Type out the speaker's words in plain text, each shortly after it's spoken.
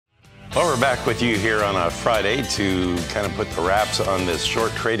Well, we're back with you here on a Friday to kind of put the wraps on this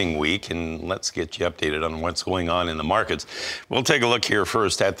short trading week, and let's get you updated on what's going on in the markets. We'll take a look here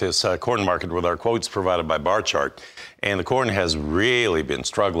first at this corn market with our quotes provided by Bar Chart. And the corn has really been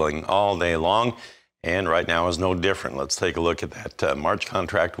struggling all day long, and right now is no different. Let's take a look at that March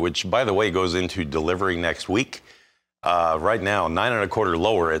contract, which, by the way, goes into delivery next week. Right now, 9 1/4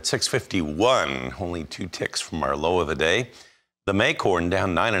 lower at 651, only 2 ticks from our low of the day. The May corn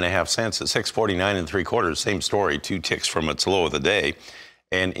down 9.5 cents at 649 3/4. Same story, 2 ticks from its low of the day.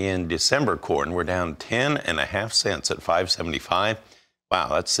 And in December corn, we're down 10.5 cents at 575. Wow,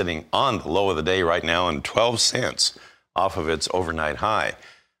 that's sitting on the low of the day right now and 12 cents off of its overnight high.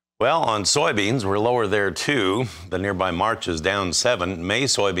 Well, on soybeans, we're lower there too. The nearby March is down 7. May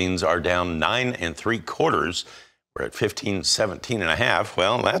soybeans are down 9 3/4. We're at 15.17.5.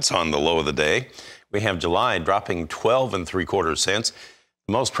 Well, that's on the low of the day. We have July dropping 12 3/4 cents.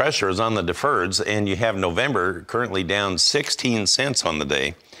 Most pressure is on the deferreds, and you have November currently down 16 cents on the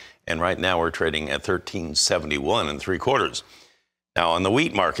day. And right now we're trading at 13.71 3/4. Now on the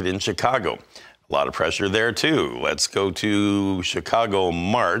wheat market in Chicago, a lot of pressure there too. Let's go to Chicago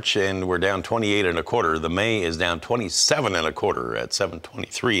March, and we're down 28 1/4. The May is down 27 1/4 at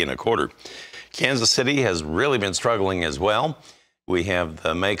 723 1/4. Kansas City has really been struggling as well. We have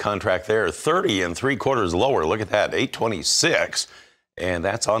the May contract there, 30 3/4 lower. Look at that, 826. And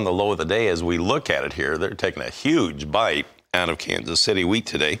that's on the low of the day as we look at it here. They're taking a huge bite out of Kansas City wheat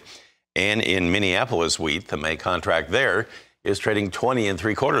today. And in Minneapolis wheat, the May contract there is trading 20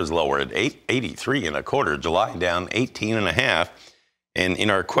 3/4 lower at 883 1/4. July down 18.5. And in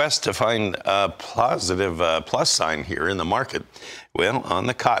our quest to find a positive plus sign here in the market, well, on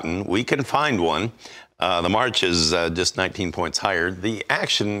the cotton, we can find one. The March is just 19 points higher. The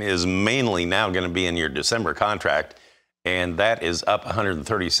action is mainly now going to be in your December contract, and that is up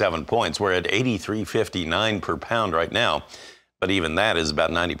 137 points. We're at 83.59 per pound right now, but even that is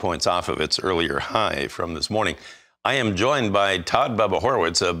about 90 points off of its earlier high from this morning. I am joined by Todd Bubba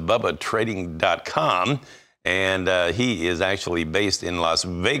Horwitz of BubbaTrading.com, and he is actually based in Las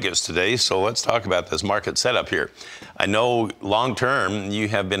Vegas today. So let's talk about this market setup here. I know long term you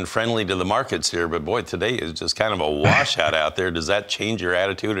have been friendly to the markets here, but boy, today is just kind of a washout out there. Does that change your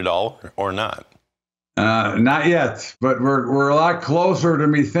attitude at all or not? Not yet, but we're a lot closer to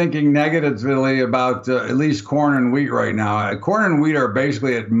me thinking negatively about at least corn and wheat right now. Corn and wheat are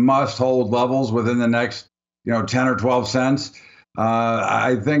basically at must-hold levels within the next 10 or 12 cents.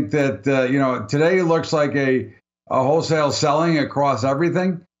 I think that, today looks like a wholesale selling across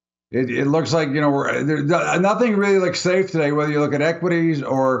everything. It looks like, nothing really looks safe today, whether you look at equities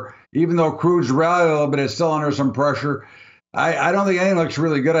or even though crude's rallied a little bit, it's still under some pressure. I don't think anything looks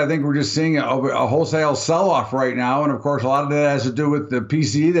really good. I think we're just seeing a wholesale sell-off right now. And of course, a lot of that has to do with the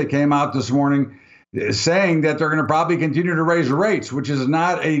PCE that came out this morning saying that they're going to probably continue to raise rates, which is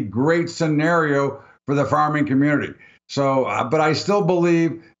not a great scenario for the farming community. So, but I still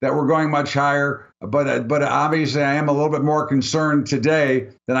believe that we're going much higher. But obviously, I am a little bit more concerned today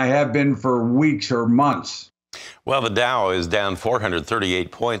than I have been for weeks or months. Well, the Dow is down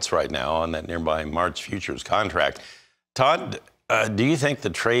 438 points right now on that nearby March futures contract. Todd, do you think the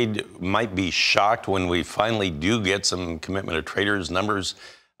trade might be shocked when we finally do get some commitment of traders numbers?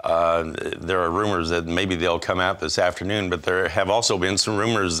 There are rumors that maybe they'll come out this afternoon, but there have also been some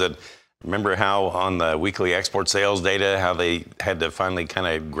rumors that, remember how on the weekly export sales data, how they had to finally kind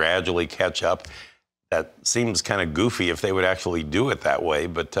of gradually catch up? That seems kind of goofy if they would actually do it that way.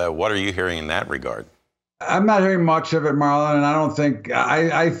 But what are you hearing in that regard? I'm not hearing much of it, Marlon, and I don't think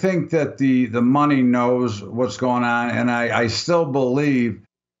I think that the money knows what's going on, and I still believe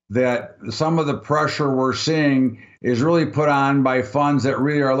that some of the pressure we're seeing is really put on by funds that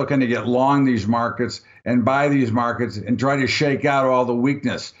really are looking to get long these markets and buy these markets and try to shake out all the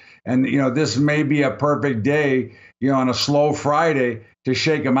weakness. And this may be a perfect day, on a slow Friday to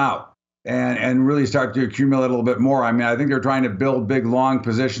shake them out and really start to accumulate a little bit more. I mean, I think they're trying to build big long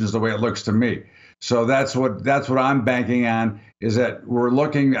positions the way it looks to me. So that's what I'm banking on, is that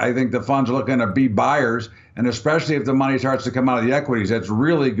I think the funds are looking to be buyers, and especially if the money starts to come out of the equities, that's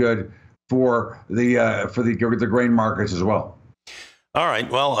really good for the grain markets as well. All right,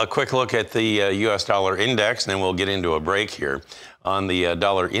 well, a quick look at the U.S. dollar index, and then we'll get into a break here. On the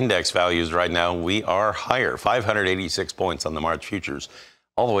dollar index values right now, we are higher, 586 points on the March futures,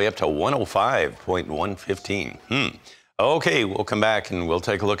 all the way up to 105.115. Okay, we'll come back and we'll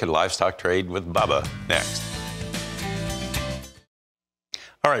take a look at livestock trade with Bubba next.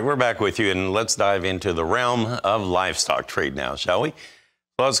 All right, we're back with you, and let's dive into the realm of livestock trade now, shall we?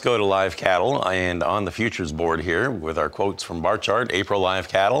 Let's go to live cattle, and on the futures board here with our quotes from Bar Chart, April live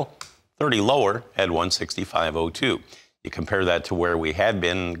cattle 30 lower at 165.02. You compare that to where we had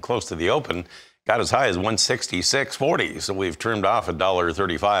been close to the open, got as high as 166.40. So we've trimmed off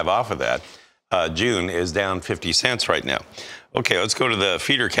 $1.35 off of that. June is down 50 cents right now. Okay, let's go to the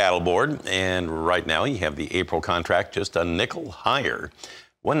feeder cattle board. And right now you have the April contract just a nickel higher.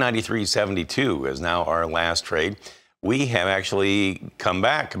 193.72 is now our last trade. We have actually come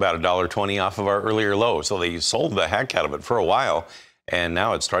back about $1.20 off of our earlier low. So they sold the heck out of it for a while. And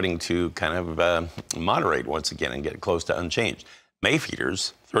now it's starting to kind of moderate once again and get close to unchanged. May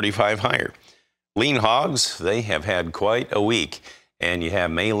feeders, 35 higher. Lean hogs, they have had quite a week. And you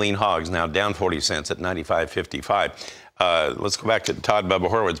have May lean hogs now down 40 cents at 95.55. Let's go back to Todd Bubba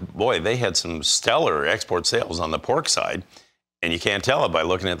Horowitz. Boy, they had some stellar export sales on the pork side. And you can't tell it by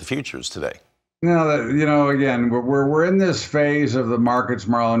looking at the futures today. No, you know, again, we're in this phase of the markets,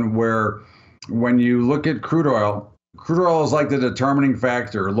 Marlon, where when you look at crude oil is like the determining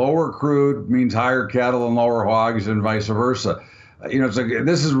factor. Lower crude means higher cattle and lower hogs and vice versa. You know,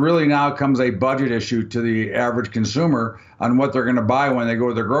 this is really now comes a budget issue to the average consumer on what they're going to buy when they go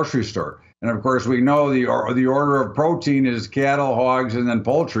to the grocery store. And of course, we know the order of protein is cattle, hogs, and then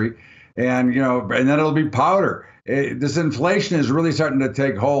poultry. And, you know, and then it'll be powder. This inflation is really starting to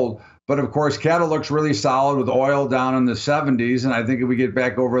take hold. But of course, cattle looks really solid with oil down in the 70s. And I think if we get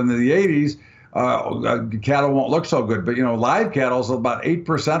back over into the 80s, cattle won't look so good. But, you know, live cattle is about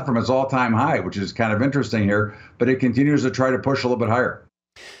 8% from its all-time high, which is kind of interesting here. But it continues to try to push a little bit higher.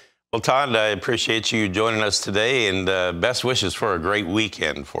 Well, Todd, I appreciate you joining us today, and best wishes for a great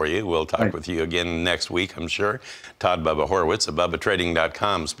weekend for you. We'll talk with you again next week, I'm sure. Todd Bubba Horowitz of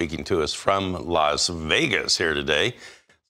BubbaTrading.com speaking to us from Las Vegas here today.